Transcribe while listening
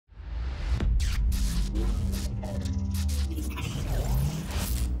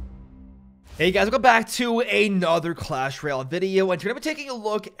Hey guys, welcome back to another Clash Royale video, and today we're taking a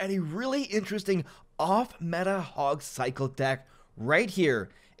look at a really interesting off-meta hog cycle deck. Right here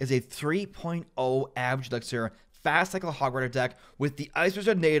is a 3.0 average elixir fast cycle hog rider deck with the Ice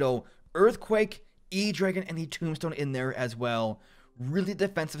Wizard NATO, Earthquake, E-Dragon, and the Tombstone in there as well. Really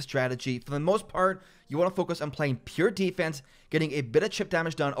defensive strategy. For the most part, you want to focus on playing pure defense, getting a bit of chip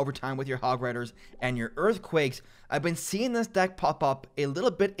damage done over time with your Hog Riders and your Earthquakes. I've been seeing this deck pop up a little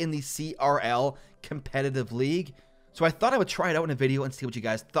bit in the CRL competitive league, so I thought I would try it out in a video and see what you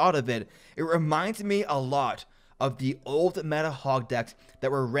guys thought of it. It reminds me a lot of the old meta hog decks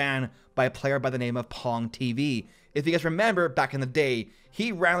that were ran by a player by the name of Pong TV. If you guys remember, back in the day,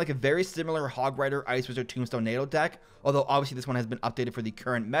 he ran like a very similar Hog Rider, Ice Wizard, Tombstone, NATO deck, although obviously this one has been updated for the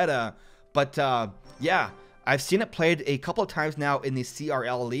current meta. But yeah, I've seen it played a couple of times now in the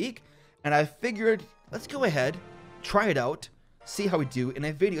CRL League, and I figured, let's go ahead, try it out, see how we do in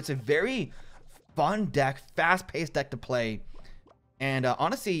a video. It's a very fun deck, fast-paced deck to play, and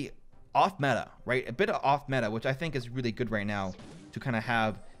honestly, off-meta, right? A bit of off-meta, which I think is really good right now to kind of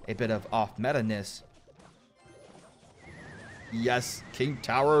have a bit of off-meta-ness. Yes, King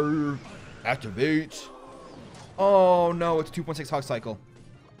Tower, activate. Oh no, it's 2.6 hog cycle.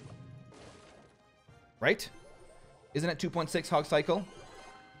 Right? Isn't it 2.6 hog cycle?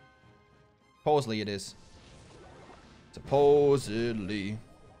 Supposedly it is. Supposedly.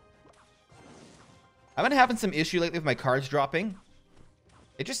 I've been having some issue lately with my cards dropping.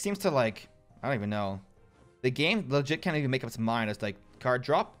 It just seems to like, I don't even know. The game legit can't even make up its mind as like card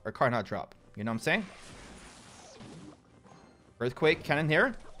drop or card not drop. You know what I'm saying? Earthquake cannon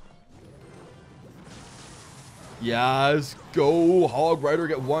here. Yes, go Hog Rider,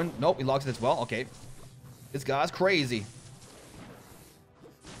 get one. Nope, he locks it as well. Okay. This guy's crazy.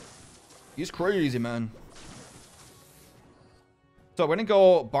 He's crazy, man. So we're gonna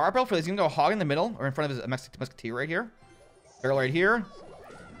go barbell for this. He's gonna go hog in the middle or in front of his musketeer right here. Barrel right here.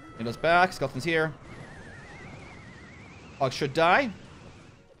 Needles back. Skeleton's here. Hog should die.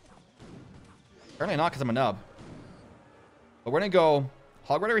 Apparently not because I'm a nub. But we're gonna go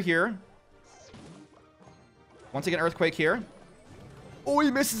Hog Rider here. Once again, Earthquake here. Oh,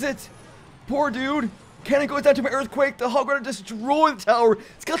 he misses it. Poor dude. Cannon goes down to my Earthquake. The Hog Rider destroyed the tower.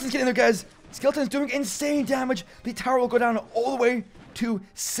 Skeleton's getting there, guys. Skeleton's doing insane damage. The tower will go down all the way to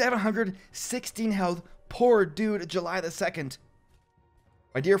 716 health. Poor dude, July the 2nd.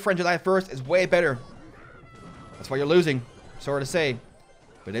 My dear friend, July 1st is way better. That's why you're losing. Sorry to say.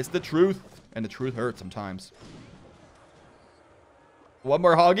 But it's the truth. And the truth hurts sometimes. One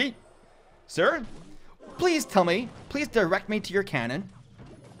more hoggy. Sir? Please tell me. Please direct me to your cannon.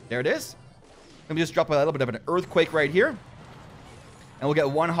 There it is. Let me just drop a little bit of an Earthquake right here. And we'll get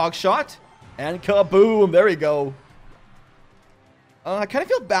one hog shot. And kaboom. There we go. I kind of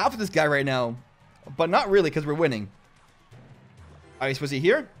feel bad for this guy right now. But not really because we're winning. Ice, was he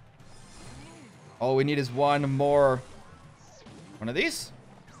here? All we need is one more. One of these.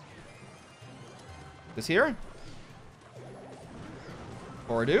 This here.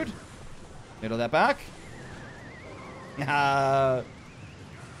 Poor dude. Middle that back.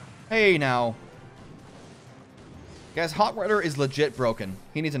 Hey now. Guys, Hog Rider is legit broken.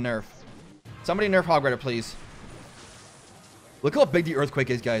 He needs a nerf. Somebody nerf Hog Rider, please. Look how big the Earthquake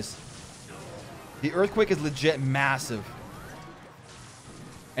is, guys. The Earthquake is legit massive.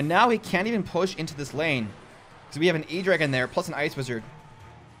 And now he can't even push into this lane. Because we have an E-Dragon there, plus an Ice Wizard.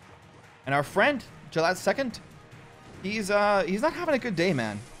 And our friend, July 2nd, he's not having a good day,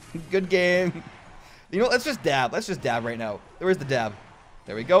 man. Good game. You know, let's just dab. Let's just dab right now. Where's the dab?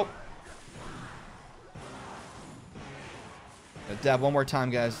 There we go. Let's dab one more time,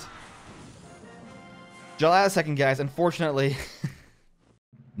 guys. July 2nd, guys. Unfortunately,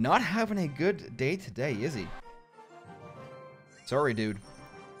 not having a good day today, is he? Sorry, dude.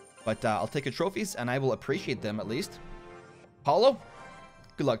 But I'll take your trophies, and I will appreciate them at least. Paulo,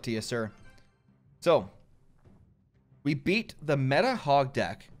 good luck to you, sir. So, we beat the meta hog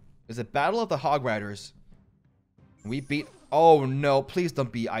deck. There's a battle of the Hog Riders. We beat... Oh, no. Please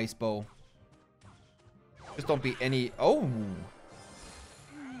don't be Ice Bow. Just don't be any... Oh.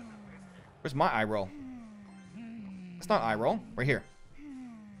 Where's my eye roll? It's not eye roll. Right here.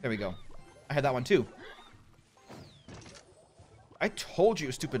 There we go. I had that one too. I told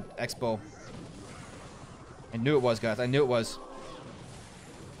you, stupid Expo. I knew it was, guys. I knew it was.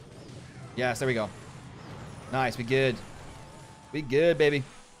 Yes, there we go. Nice. We good. We good, baby.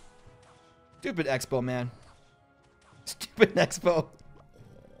 Stupid Expo, man. Stupid Expo.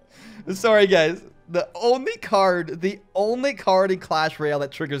 Sorry, guys. The only card in Clash Royale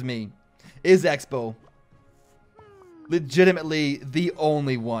that triggers me is Expo. Legitimately the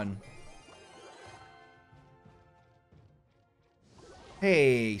only one.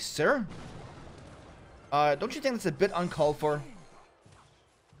 Hey, sir. Don't you think that's a bit uncalled for?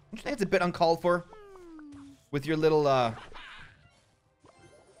 Don't you think it's a bit uncalled for? With your little,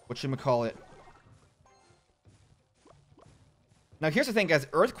 whatchamacallit. Now, here's the thing, guys.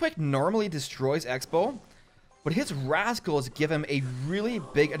 Earthquake normally destroys Expo, but his Rascals give him a really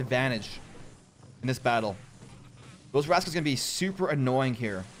big advantage in this battle. Those Rascals are going to be super annoying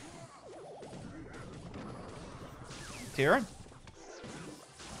here. Here.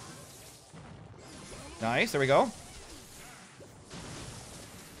 Nice, there we go.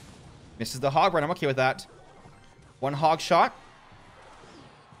 Misses the hog run. I'm okay with that. One hog shot.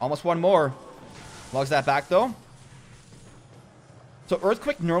 Almost one more. Logs that back, though. So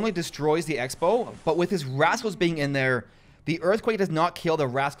Earthquake normally destroys the Expo, but with his Rascals being in there, the Earthquake does not kill the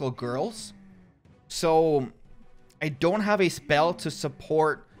Rascal girls. So I don't have a spell to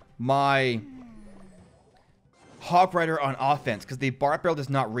support my Hog Rider on offense because the Bart Barrel does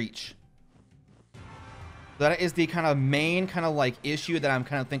not reach. That is the kind of main kind of like issue that I'm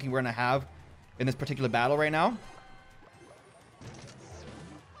kind of thinking we're going to have in this particular battle right now.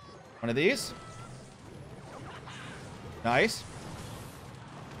 One of these. Nice.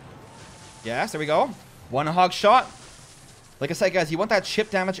 Yes, there we go. One hog shot. Like I said, guys, you want that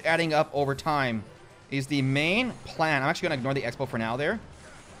chip damage adding up over time is the main plan. I'm actually going to ignore the Expo for now there.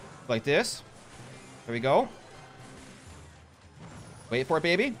 Like this. There we go. Wait for it,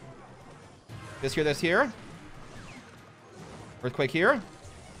 baby. This here, this here. Earthquake here.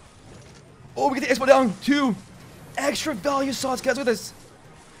 Oh, we get the Expo down. 2 extra value slots, guys, with this.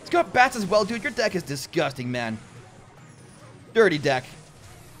 It's got bats as well, dude. Your deck is disgusting, man. Dirty deck.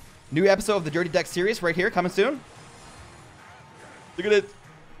 New episode of the Dirty Deck series right here, coming soon. Look at it.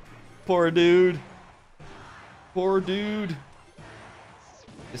 Poor dude. Poor dude.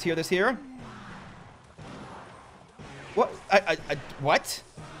 This here, this here. What? What?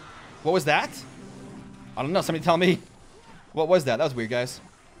 What was that? I don't know. Somebody tell me. What was that? That was weird, guys.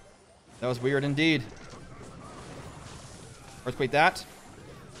 That was weird indeed. Earthquake that.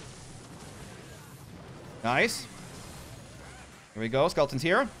 Nice. Here we go. Skeletons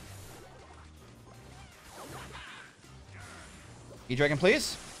here. E-Dragon,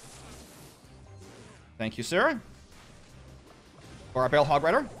 please. Thank you, sir. For our Barrel Hog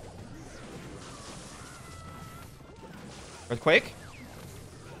Rider. Earthquake.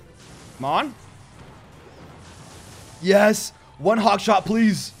 Come on. Yes. One hog shot,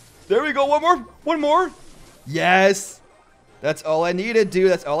 please. There we go. One more. One more. Yes. That's all I needed, dude.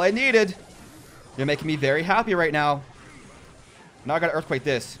 That's all I needed. You're making me very happy right now. Now I gotta Earthquake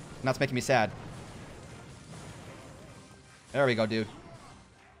this. And that's making me sad. There we go, dude.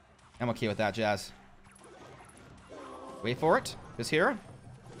 I'm okay with that, Jazz. Wait for it. This here.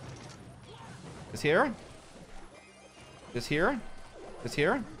 This here. This here. This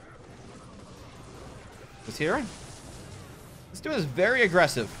here. This here. This dude is very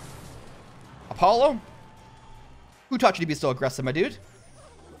aggressive. Apollo? Who taught you to be so aggressive, my dude?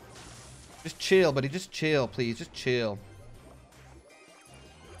 Just chill, buddy. Just chill, please. Just chill.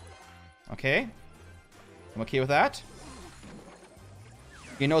 Okay. I'm okay with that.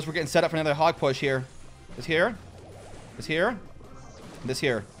 He knows we're getting set up for another hog push here. This here. This here. This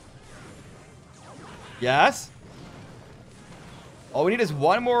here. Yes. All we need is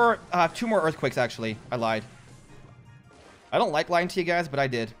one more, 2 more Earthquakes, actually. I lied. I don't like lying to you guys, but I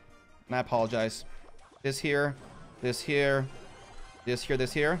did. And I apologize. This here. This here. This here.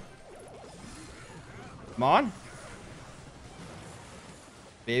 This here. Come on.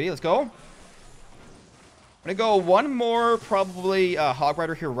 Baby, let's go. I'm gonna go one more, probably Hog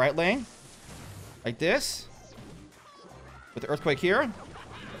Rider here, right lane. Like this. With the Earthquake here.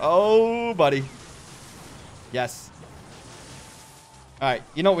 Oh, buddy. Yes. Alright,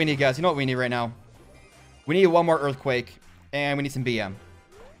 you know what we need, guys. You know what we need right now. We need one more Earthquake. And we need some BM.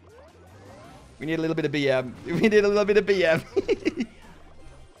 We need a little bit of BM. We need a little bit of BM.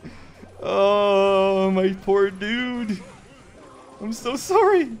 Oh, my poor dude. I'm so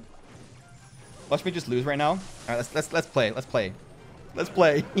sorry. Watch me just lose right now. All right, let's play. Let's play. Let's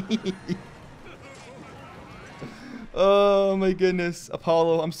play. Oh my goodness,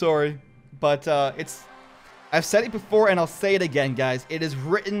 Apollo. I'm sorry, but I've said it before and I'll say it again, guys. It is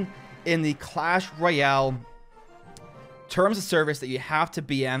written in the Clash Royale terms of service that you have to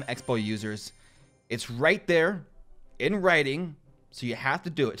BM Expo users. It's right there in writing, so you have to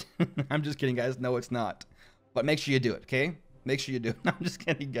do it. I'm just kidding, guys. No, it's not. But make sure you do it, okay? Make sure you do it. I'm just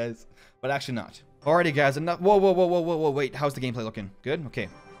kidding, guys. But actually not. Alrighty, guys. Enough. Whoa. Wait. How's the gameplay looking? Good? Okay.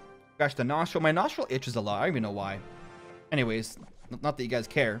 Gosh, the nostril. My nostril itches a lot. I don't even know why. Anyways, not that you guys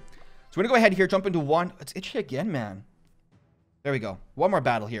care. So we're gonna go ahead here, jump into one. It's itchy again, man. There we go. One more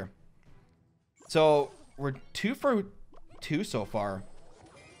battle here. So we're 2 for 2 so far.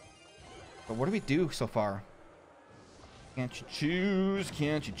 But what do we do so far? Can't you choose?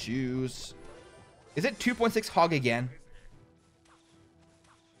 Can't you choose? Is it 2.6 hog again?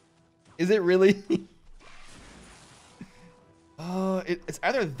 Is it really? It's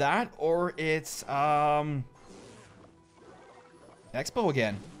either that or it's Expo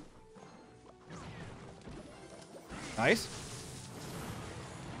again. Nice.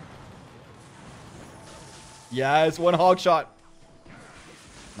 Yeah, it's 1 hog shot.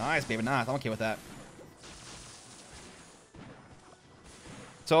 Nice, baby. Nice. I'm okay with that.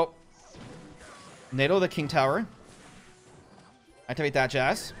 So, NATO the King Tower. Activate that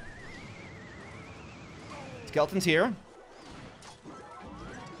jazz. Skeleton's here.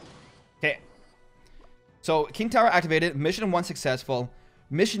 Okay. So, King Tower activated. Mission 1 successful.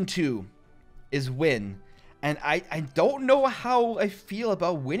 Mission 2 is win. And I don't know how I feel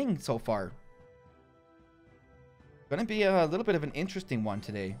about winning so far. Gonna be a little bit of an interesting one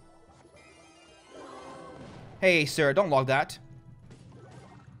today. Hey, sir, don't log that.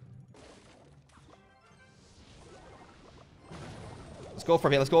 Let's go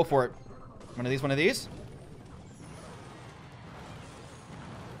for it. Let's go for it. One of these, one of these.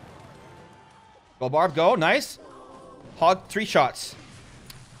 Go, Barb, go. Nice. Hog, 3 shots.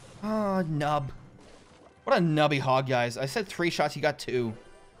 Oh, nub. What a nubby hog, guys. I said 3 shots, he got 2.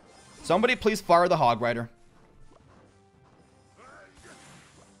 Somebody please fire the hog rider.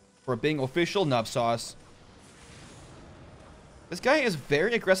 For being official nub sauce. This guy is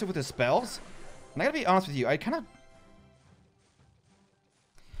very aggressive with his spells. And I gotta be honest with you, I kind of...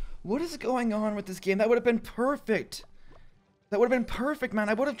 What is going on with this game? That would have been perfect. That would have been perfect, man.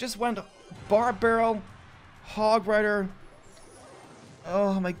 I would have just went bar barrel, hog rider.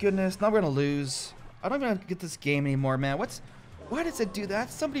 Oh my goodness. Now we're gonna lose. I don't even get this game anymore, man. Why does it do that?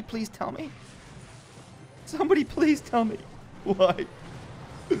 Somebody please tell me. Somebody please tell me. Why?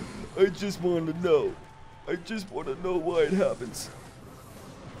 I just want to know. I just want to know why it happens.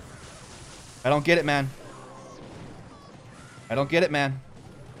 I don't get it, man. I don't get it, man.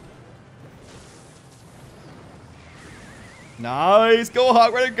 Nice. Go,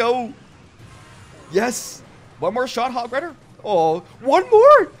 Hog Rider, go. Yes. One more shot, Hog Rider. Oh, one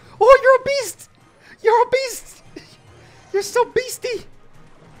more. Oh, you're a beast. You're a beast. You're so beastie.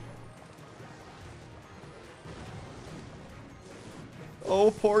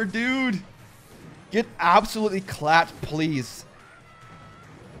 Oh, poor dude. Get absolutely clapped, please.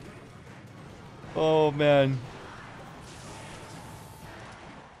 Oh, man.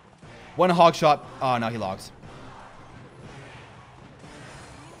 One hog shot. Oh, no, he logs.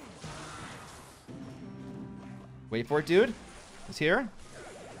 Wait for it, dude. This here.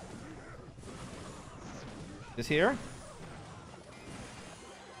 This here.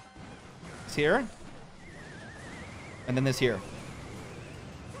 This here. And then this here.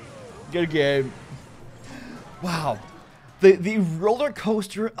 Good game. Wow. The roller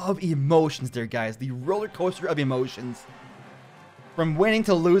coaster of emotions there, guys. The roller coaster of emotions. From winning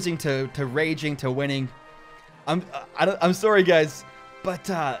to losing to raging to winning. I'm sorry, guys. But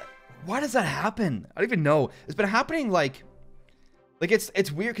why does that happen? I don't even know. It's been happening like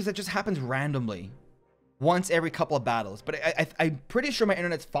it's weird because it just happens randomly. Once every couple of battles. But I'm pretty sure my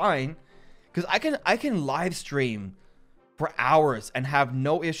internet's fine. Because I can live stream for hours and have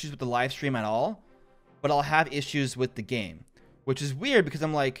no issues with the live stream at all. But I'll have issues with the game. Which is weird because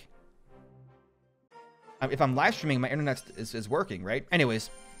I'm like... If I'm live streaming, my internet is working, right?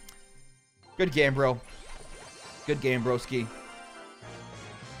 Anyways. Good game, bro. Good game, broski.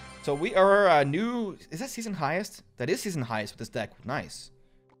 So we are new... Is that season highest? That is season highest with this deck. Nice.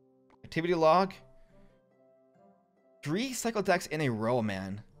 Activity log. 3 cycle decks in a row,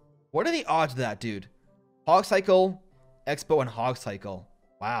 man. What are the odds of that, dude? Hog Cycle, Expo, and Hog Cycle.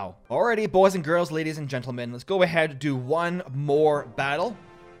 Wow. Alrighty, boys and girls, ladies and gentlemen. Let's go ahead and do one more battle.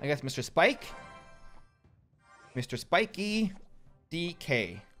 I guess Mr. Spike. Mr. Spiky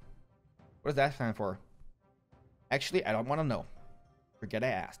DK. What does that stand for? Actually, I don't want to know. Forget I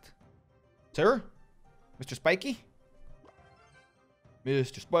asked. Sir? Mr. Spiky?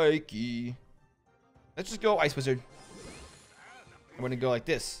 Mr. Spiky. Let's just go Ice Wizard. I'm going to go like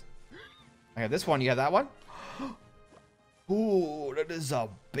this. I have this one. You have that one? Ooh, that is a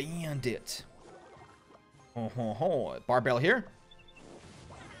bandit. Barbell here.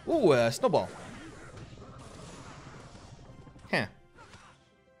 Ooh, snowball. Huh.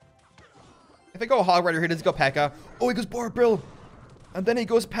 If I go Hog Rider here, does it go P.E.K.K.A? Oh, he goes Barbell. And then he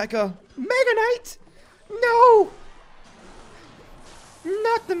goes P.E.K.K.A. Mega Knight! No!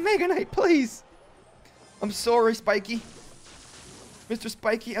 Not the Mega Knight, please! I'm sorry, Spiky. Mr.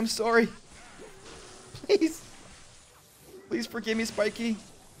 Spiky, I'm sorry. Please. Please forgive me, Spiky.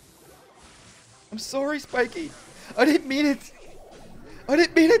 I'm sorry, Spiky. I didn't mean it. I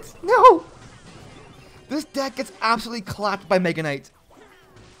didn't mean it. No! This deck gets absolutely clapped by Mega Knight.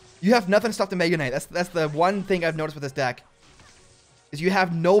 You have nothing to stop the Mega Knight. That's the one thing I've noticed with this deck. Is you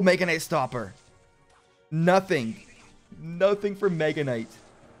have no Mega Knight stopper. Nothing. Nothing for Mega Knight.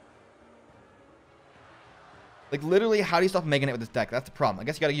 Like, literally, how do you stop Mega Knight with this deck? That's the problem. I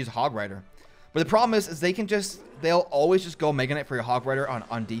guess you gotta use Hog Rider. But the problem is they'll always just go Mega Knight for your Hog Rider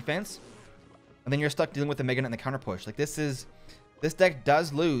on defense. And then you're stuck dealing with the Mega Knight and the counter push. Like, this deck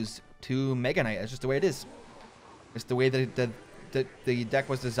does lose to Mega Knight. That's just the way it is. It's the way that the deck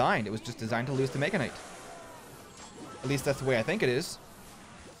was designed. It was just designed to lose to Mega Knight. At least that's the way I think it is.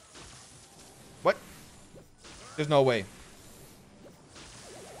 What? There's no way.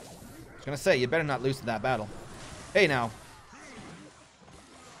 I was gonna say, you better not lose to that battle. Hey, now.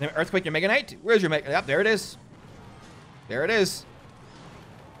 Earthquake your Mega Knight? Where's your Mega? Yep, there it is. There it is.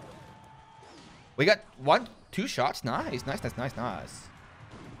 We got 2 shots. Nice, nice, nice, nice, nice.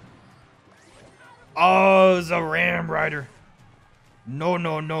 Oh, it's a Ram Rider. No,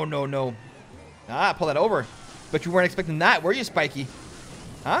 no, no, no, no. Ah, pull that over. But you weren't expecting that, were you, Spiky?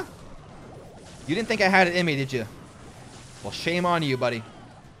 Huh? You didn't think I had it in me, did you? Well, shame on you, buddy.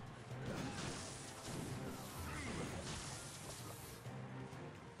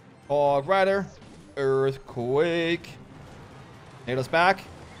 Hog Rider. Earthquake. Nado's back.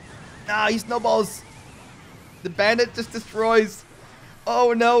 Nah, he snowballs. The bandit just destroys.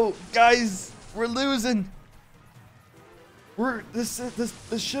 Oh no, guys, we're losing.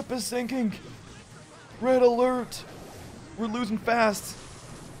 The ship is sinking. Red alert. We're losing fast.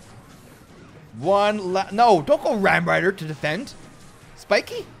 No, don't go Ram Rider to defend.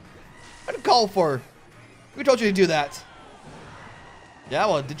 Spiky? What did I call for? We told you to do that. Yeah,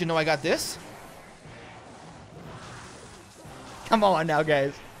 well, did you know I got this? Come on now,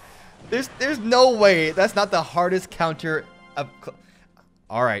 guys. There's no way. That's not the hardest counter of...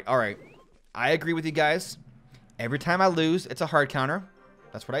 Alright, alright. I agree with you guys. Every time I lose, it's a hard counter.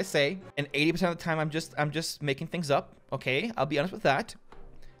 That's what I say. And 80% of the time, I'm just making things up. Okay, I'll be honest with that.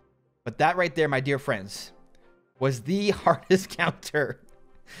 But that right there, my dear friends, was the hardest counter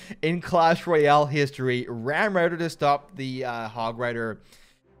in Clash Royale history. Ram Rider to stop the Hog Rider.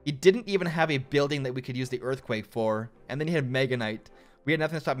 He didn't even have a building that we could use the Earthquake for. And then he had Mega Knight. We had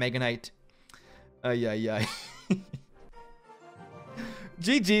nothing to stop Mega Knight. Yeah.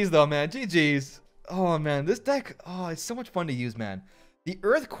 GG's though, man. GG's. Oh, man. This deck, oh, it's so much fun to use, man. The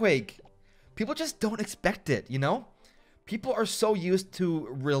Earthquake, people just don't expect it, you know? People are so used to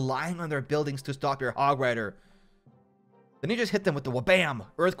relying on their buildings to stop your Hog Rider. Then you just hit them with the wabam,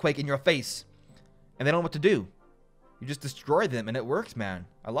 Earthquake in your face. And they don't know what to do. You just destroy them and it works, man.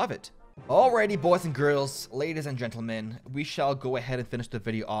 I love it. Alrighty, boys and girls, ladies and gentlemen, we shall go ahead and finish the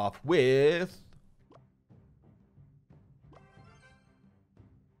video off with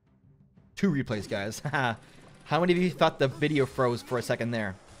 2 replays, guys. How many of you thought the video froze for a second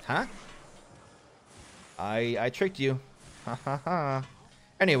there? Huh? I tricked you. Ha ha ha.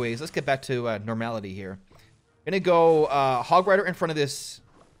 Anyways, let's get back to normality here. Gonna go Hog Rider in front of this.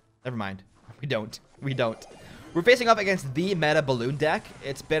 Never mind. We don't. We're facing off against the meta balloon deck.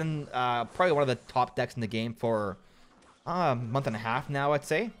 It's been probably one of the top decks in the game for a month and a half now, I'd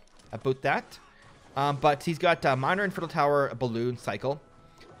say. About that. But he's got Minor Infernal Tower Balloon Cycle.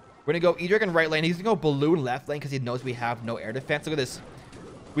 We're going to go E-Dragon right lane. He's going to go Balloon left lane because he knows we have no air defense. Look at this.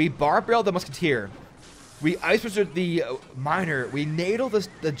 We Bar Barrel the Musketeer. We Ice Wizard the Miner. We Nadle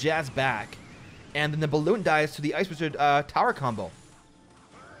the Jazz back. And then the Balloon dies to the Ice Wizard Tower combo.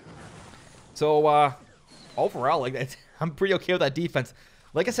 So, overall, like, I'm pretty okay with that defense.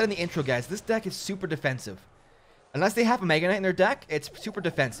 Like I said in the intro, guys, this deck is super defensive. Unless they have a Mega Knight in their deck, it's super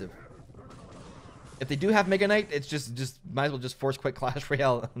defensive. If they do have Mega Knight, it's just might as well just force quit Clash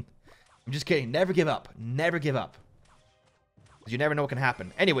Royale. I'm just kidding. Never give up. Never give up. Because you never know what can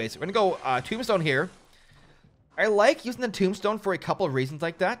happen. Anyways, we're going to go Tombstone here. I like using the Tombstone for a couple of reasons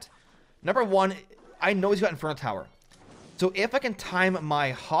like that. Number one, I know he's got Inferno Tower. So if I can time my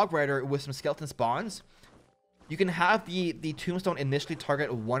Hog Rider with some skeleton spawns, you can have the Tombstone initially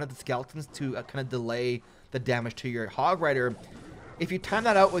target one of the skeletons to kind of delay the damage to your Hog Rider. If you time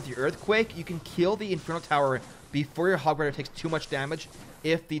that out with your Earthquake, you can kill the Inferno Tower before your Hog Rider takes too much damage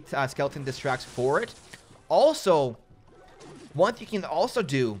if the skeleton distracts for it. Also, one thing you can also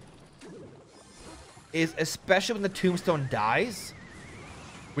do is, especially when the Tombstone dies,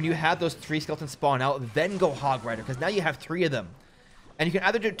 when you have those 3 skeletons spawn out, then go Hog Rider, because now you have 3 of them. And you can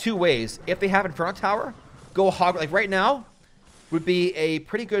either do it 2 ways. If they have Inferno Tower, go Hog Rider. Like right now would be a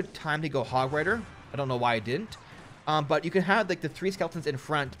pretty good time to go Hog Rider. I don't know why I didn't. But you can have like the 3 skeletons in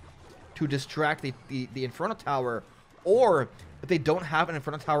front to distract the Inferno Tower. Or if they don't have an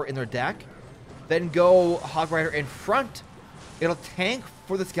Inferno Tower in their deck, then go Hog Rider in front. It'll tank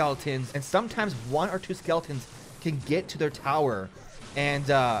for the skeletons, and sometimes 1 or 2 skeletons can get to their tower, and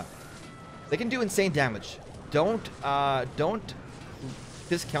they can do insane damage. Don't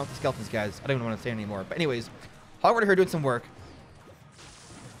discount the skeletons, guys. I don't even want to say anymore. But anyways, Hog Rider here doing some work,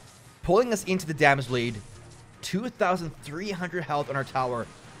 pulling us into the damage lead. 2,300 health on our tower.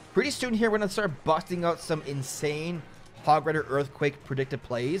 Pretty soon here, we're gonna start busting out some insane Hog Rider Earthquake predicted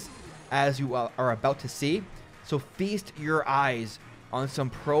plays, as you are about to see. So feast your eyes on some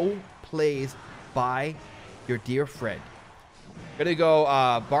pro plays by your dear friend. Gonna go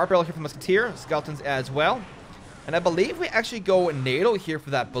Barbarrel here for Musketeer, Skeletons as well. And I believe we actually go NATO here for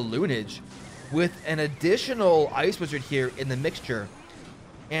that Balloonage, with an additional Ice Wizard here in the mixture.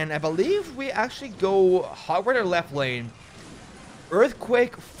 And I believe we actually go Hog Rider left lane,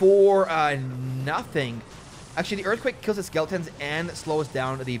 Earthquake for nothing. Actually, the Earthquake kills the Skeletons and slows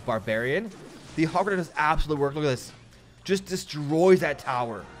down the Barbarian. The Hog Rider does absolute work. Look at this. Just destroys that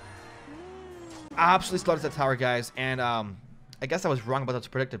tower. Absolutely slaughters that tower, guys. And I guess I was wrong about those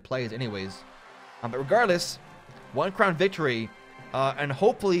predicted plays anyways. But regardless, 1 crown victory. And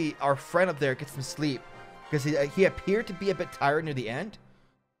hopefully our friend up there gets some sleep, because he appeared to be a bit tired near the end.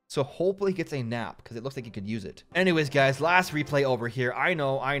 So hopefully he gets a nap, because it looks like he could use it. Anyways, guys, last replay over here. I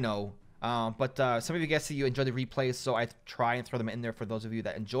know. But some of you guys say you enjoy the replays, so I try and throw them in there for those of you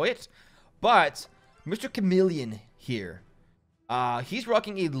that enjoy it. But Mr. Chameleon here, he's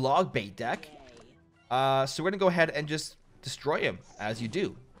rocking a log bait deck. So we're going to go ahead and just destroy him, as you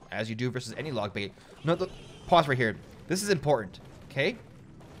do versus any log bait. No, pause right here. This is important, okay?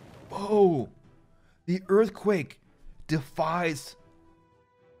 Whoa, the Earthquake defies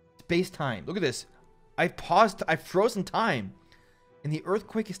space-time. Look at this. I've frozen time, and the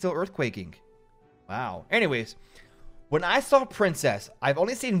Earthquake is still earthquaking. Wow. Anyways, when I saw Princess, I've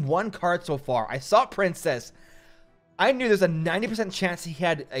only seen 1 card so far. I saw Princess. I knew there's a 90% chance he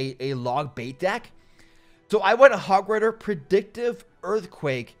had a log bait deck. So I went Hog Rider Predictive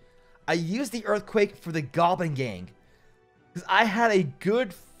Earthquake. I used the Earthquake for the Goblin Gang, because I had a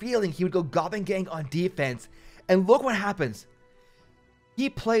good feeling he would go Goblin Gang on defense. And look what happens. He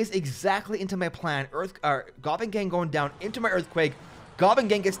plays exactly into my plan. Goblin Gang going down into my Earthquake. Goblin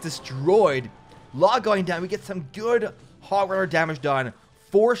Gang gets destroyed. Log going down. We get some good Hog Rider damage done.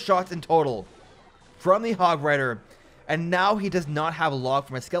 4 shots in total from the Hog Rider. And now he does not have a log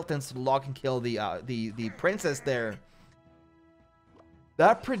for my skeletons, so the log can kill the princess there.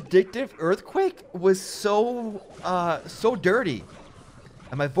 That predictive Earthquake was so dirty.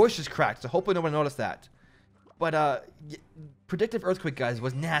 And my voice just cracked, so hopefully no one noticed that. But predictive Earthquake, guys,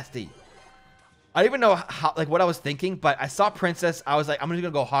 was nasty. I don't even know what I was thinking, but I saw Princess. I was like, I'm just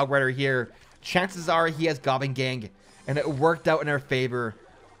gonna go Hog Rider here. Chances are he has Goblin Gang, and it worked out in our favor.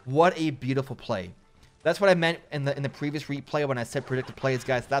 What a beautiful play. That's what I meant in the previous replay when I said predictive plays,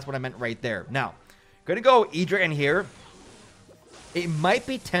 guys. That's what I meant right there. Now, gonna go Idra in here. It might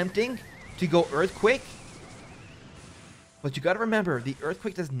be tempting to go Earthquake, but you gotta remember, the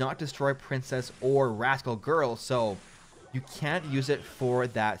Earthquake does not destroy Princess or Rascal Girl, so you can't use it for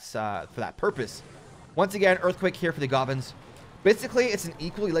that purpose. Once again, Earthquake here for the Goblins. Basically, it's an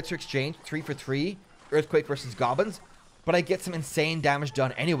equal elixir exchange, 3 for 3, Earthquake versus Goblins, but I get some insane damage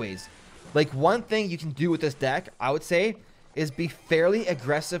done anyways. Like, one thing you can do with this deck, I would say, is be fairly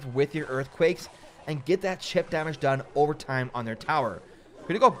aggressive with your Earthquakes and get that chip damage done over time on their tower. We're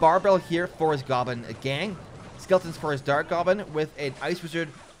gonna go Barbell here for his Goblin Gang, Skeletons for his Dark Goblin, with an Ice Wizard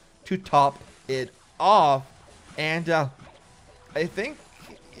to top it off. And I think,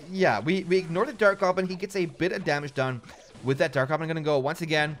 yeah, we ignore the Dark Goblin. He gets a bit of damage done with that Dark Goblin. I'm gonna go once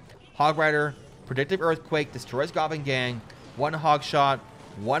again Hog Rider, Predictive Earthquake, destroys Goblin Gang, 1 hog shot,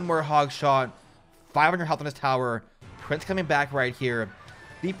 1 more hog shot, 500 health on his tower. Prince coming back right here.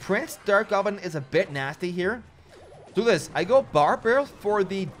 The Prince Dark Goblin is a bit nasty here. Do this. I go Barbarrel for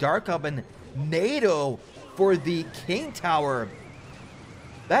the Dark Goblin, NATO for the King Tower.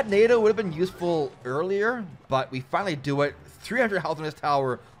 That NATO would have been useful earlier, but we finally do it. 300 health on his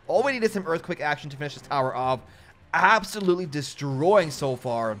tower. All we need is some Earthquake action to finish this tower off. Absolutely destroying so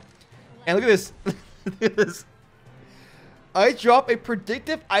far. And look at this. Look at this. I drop a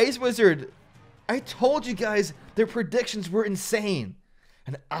Predictive Ice Wizard. I told you guys their predictions were insane.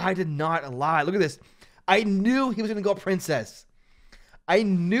 And I did not lie. Look at this. I knew he was going to go Princess. I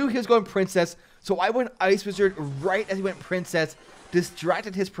knew he was going princess, so I went Ice Wizard right as he went princess,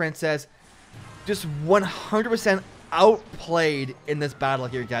 distracted his princess, just 100% outplayed in this battle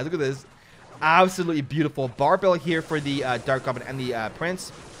here, guys. Look at this. Absolutely beautiful. Barbell here for the Dark Goblin and the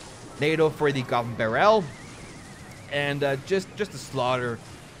Prince. NATO for the Goblin Barrel. And just a slaughter.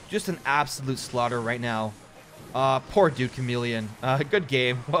 Just an absolute slaughter right now. Poor dude, Chameleon. Good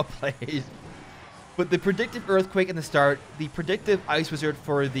game. Well played. But the predictive Earthquake in the start, the predictive Ice Wizard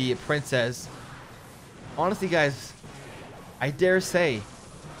for the Princess. Honestly, guys, I dare say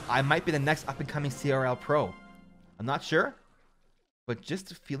I might be the next up-and-coming CRL Pro. I'm not sure, but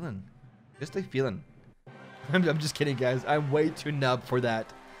just a feeling. Just a feeling. I'm just kidding, guys. I'm way too nub for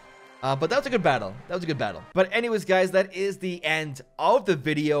that. But that was a good battle. That was a good battle. But anyways, guys, that is the end of the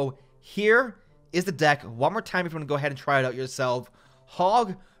video. Here is the deck. One more time if you want to go ahead and try it out yourself.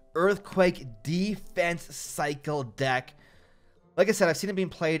 Hog Earthquake Defense Cycle deck. Like I said, I've seen it being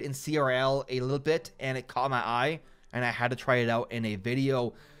played in CRL a little bit, and it caught my eye, and I had to try it out in a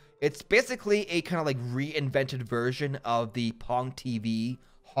video. It's basically a kind of like reinvented version of the Pong TV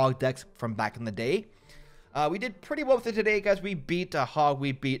Hog decks from back in the day. We did pretty well with it today, guys. We beat Hog,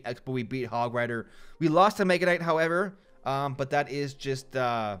 we beat Expo, we beat Hog Rider. We lost to Mega Knight, however, but that is just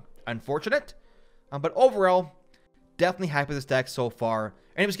unfortunate. But overall, definitely happy with this deck so far.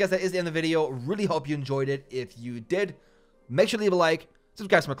 Anyways, guys, that is the end of the video. Really hope you enjoyed it. If you did, make sure to leave a like,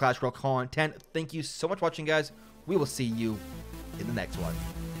 subscribe for more Clash Royale content. Thank you so much for watching, guys. We will see you in the next one.